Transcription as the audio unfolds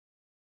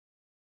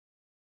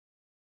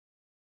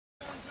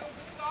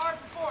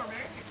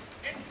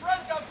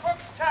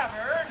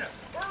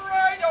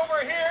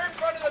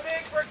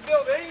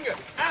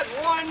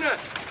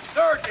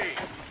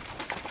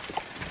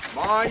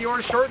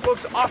Your shirt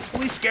looks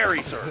awfully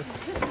scary, sir.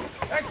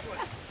 Excellent.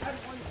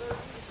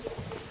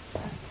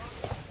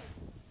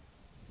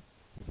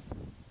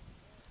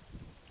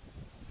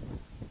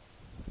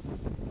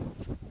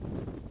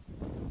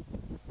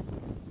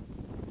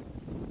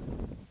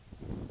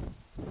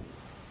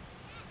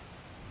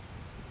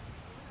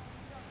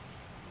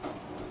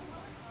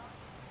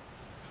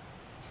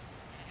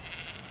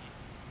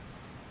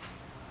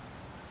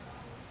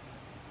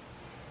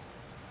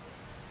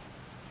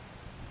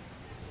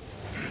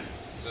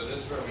 So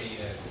this is where we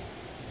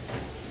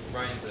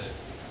grind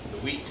the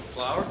wheat to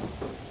flour.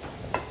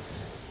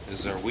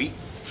 This is our wheat.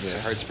 It's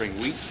a hard spring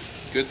wheat.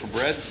 Good for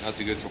bread, not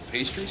too good for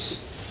pastries.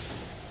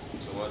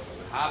 So what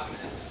would happen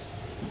is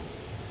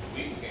the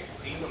wheat will get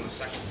cleaned on the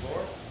second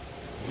floor.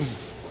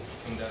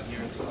 Come down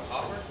here into the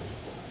hopper.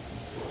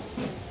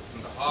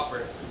 From the hopper,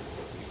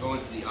 you go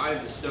into the eye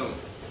of the stone.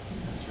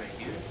 That's right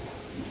here.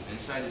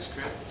 Inside this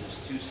crypt, there's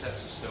two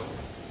sets of stone.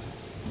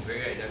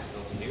 Very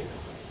identical to here.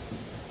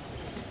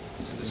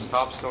 So this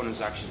top stone is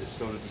actually the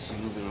stone that you see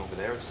moving over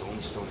there. It's the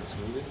only stone that's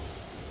moving.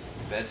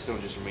 The bed stone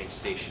just remains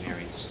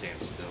stationary and just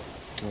stands still.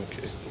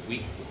 Okay. So the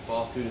wheat will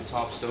fall through the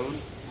top stone,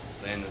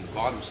 land on the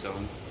bottom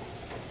stone.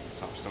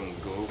 Top stone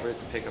will go over it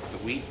to pick up the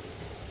wheat,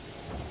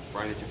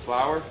 grind it to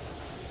flour,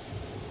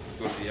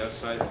 go to the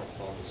outside, and it'll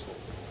fall in this hole.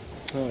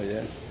 Oh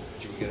yeah.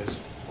 Which you will get as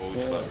whole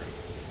wheat flour.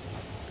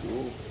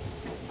 Cool.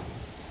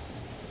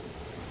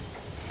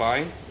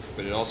 Fine,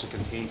 but it also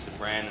contains the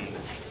bran and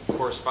the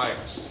coarse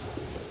fibers.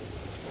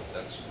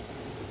 That's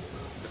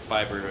the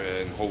fiber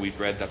in whole wheat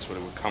bread, that's what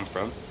it would come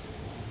from.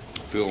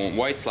 If you want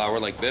white flour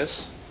like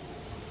this,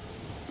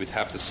 we'd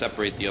have to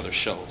separate the other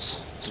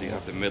shells. So you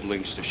have the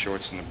middlings, the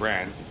shorts, and the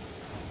bran.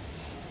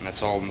 And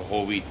that's all in the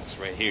whole wheat that's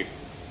right here.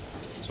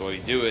 So what we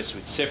do is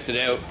we'd sift it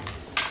out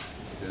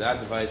to that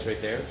device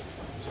right there.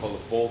 It's called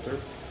a bolter.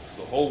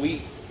 So the whole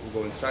wheat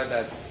will go inside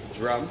that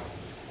drum.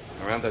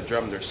 Around that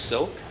drum there's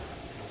silk.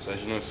 So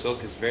as you know,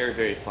 silk is very,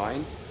 very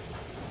fine.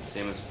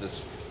 Same as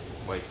this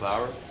white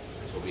flour.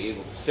 So we'll be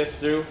able to sift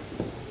through.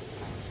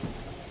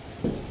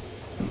 And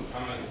we'll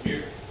come out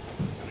here,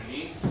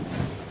 underneath.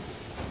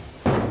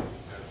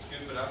 And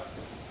scoop it up.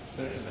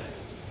 Put it in the bag.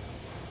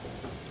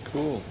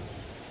 Cool.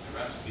 The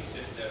rest will be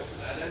sifted out to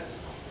that end.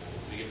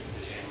 We give it to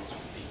the animals for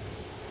feed.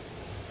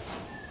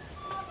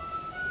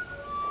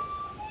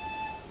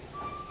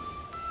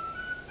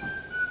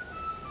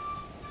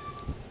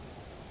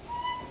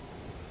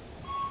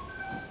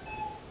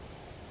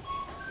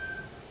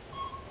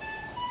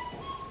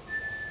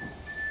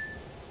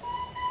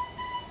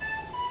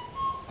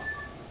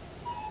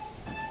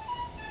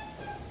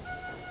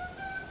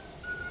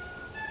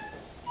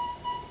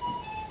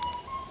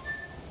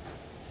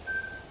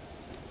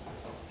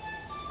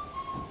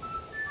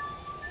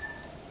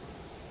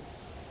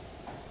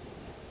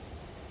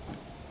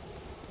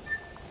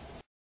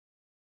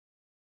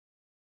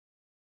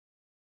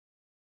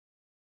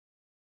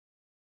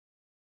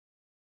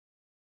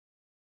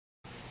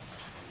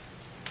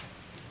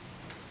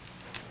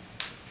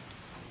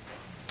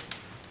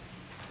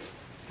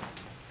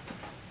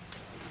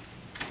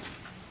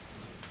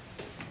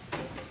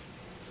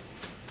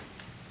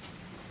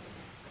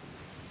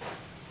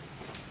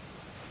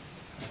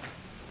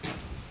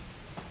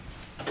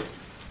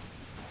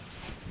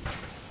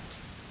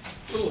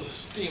 Little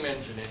steam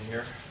engine in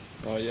here,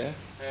 Oh yeah.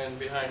 and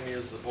behind me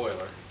is the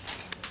boiler.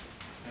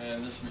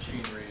 And this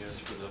machinery is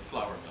for the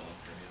flour mill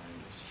up here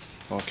behind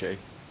us. Okay.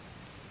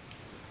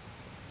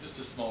 Just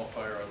a small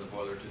fire on the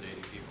boiler today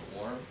to keep it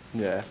warm.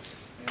 Yeah.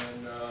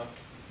 And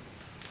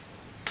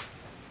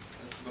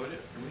that's about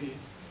it for me.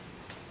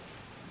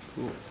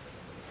 Cool.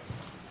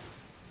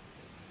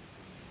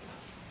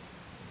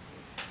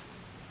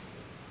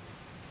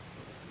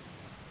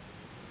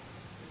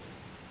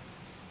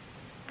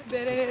 I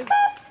bet it is.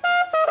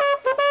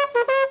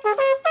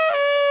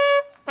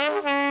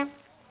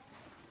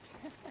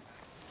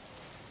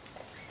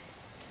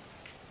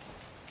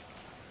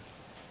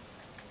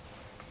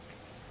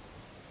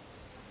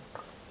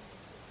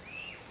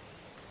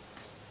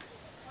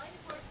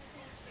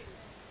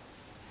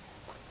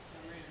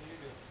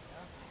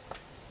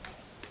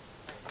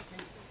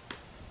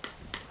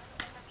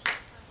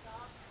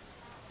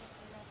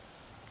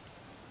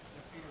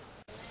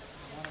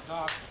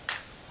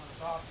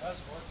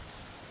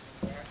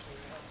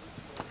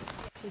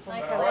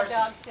 My sled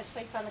dogs just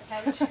sleep on the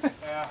couch.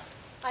 Yeah,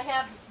 I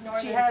have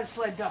northern. She has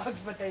sled dogs,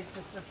 but they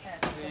just are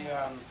pets.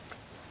 their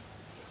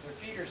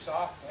feet are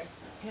soft, eh?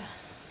 Yeah.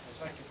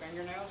 Just like your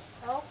fingernails.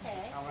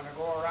 Okay. And when they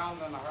go around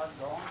them, they're hard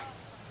going.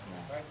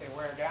 Right, they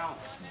wear down.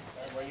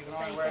 Well, you can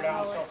only you wear can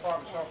down lower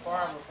so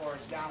far before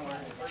it's down where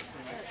it hurts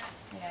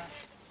them. Yeah.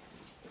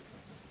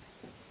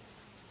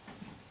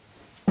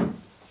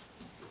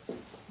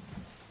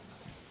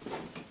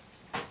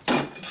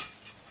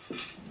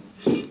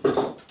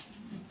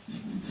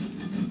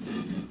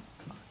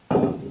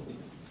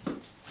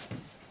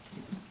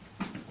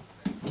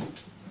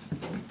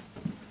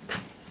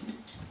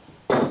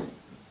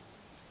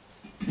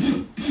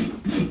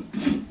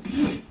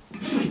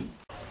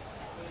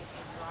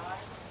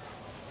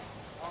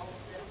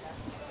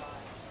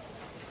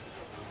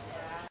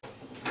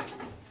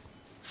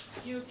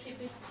 Do you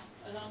keep it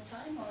a long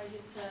time, or is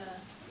it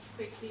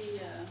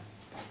quickly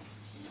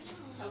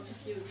out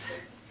of use,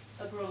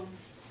 a broom?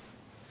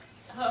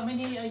 How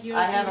many a year?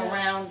 I have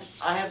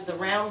the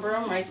round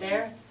broom right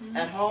there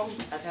at home.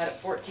 I've had it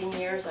 14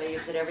 years. I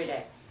use it every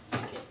day.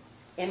 Okay.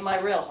 In my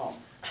real home.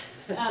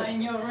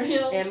 In your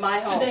real, In my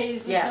home,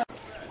 today's yes.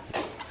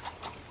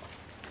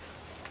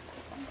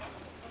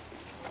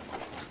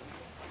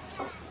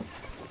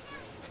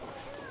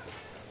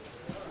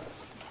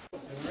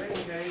 Rain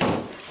day.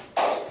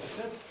 That's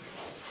it.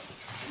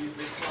 You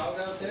big cloud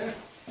out there?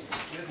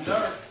 Getting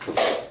dark.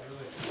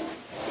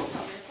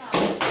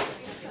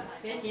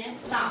 别急，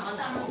上嘛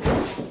上嘛。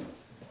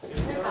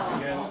 Getting dark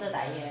again. 我的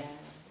大爷，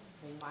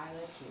你买个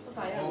酒。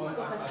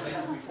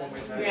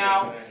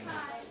 Meow.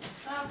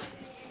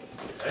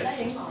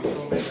 Hey, we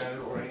don't make that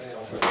rain so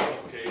bad.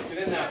 Okay, get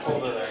in that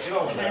folder there. Get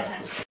over there.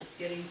 Just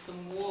getting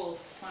some wool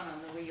spun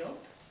on the wheel,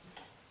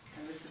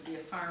 and this would be a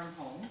farm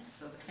home,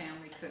 so the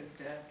family could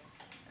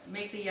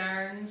make the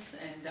yarns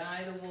and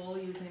dye the wool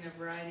using a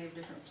variety of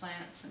different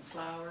plants and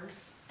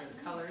flowers for the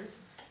colors,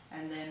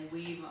 and then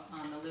weave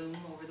on the loom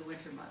over the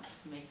winter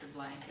months to make their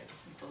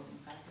blankets and clothing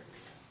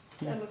fabrics.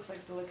 That looks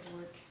like delicate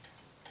work.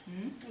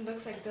 It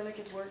looks like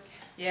delicate work.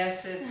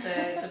 Yes,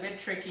 it's a bit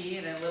tricky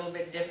and a little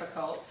bit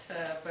difficult,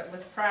 but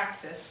with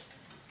practice,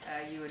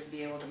 you would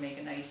be able to make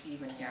a nice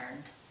even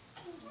yarn.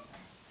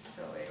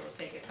 So it'll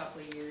take a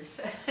couple of years.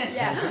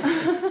 Yeah.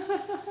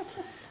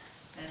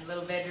 And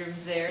little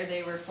bedrooms there,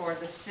 they were for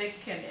the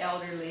sick and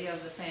elderly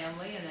of the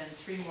family, and then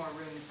 3 more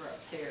rooms were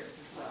upstairs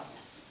as well.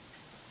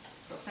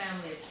 So a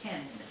family of 10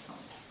 in this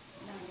home.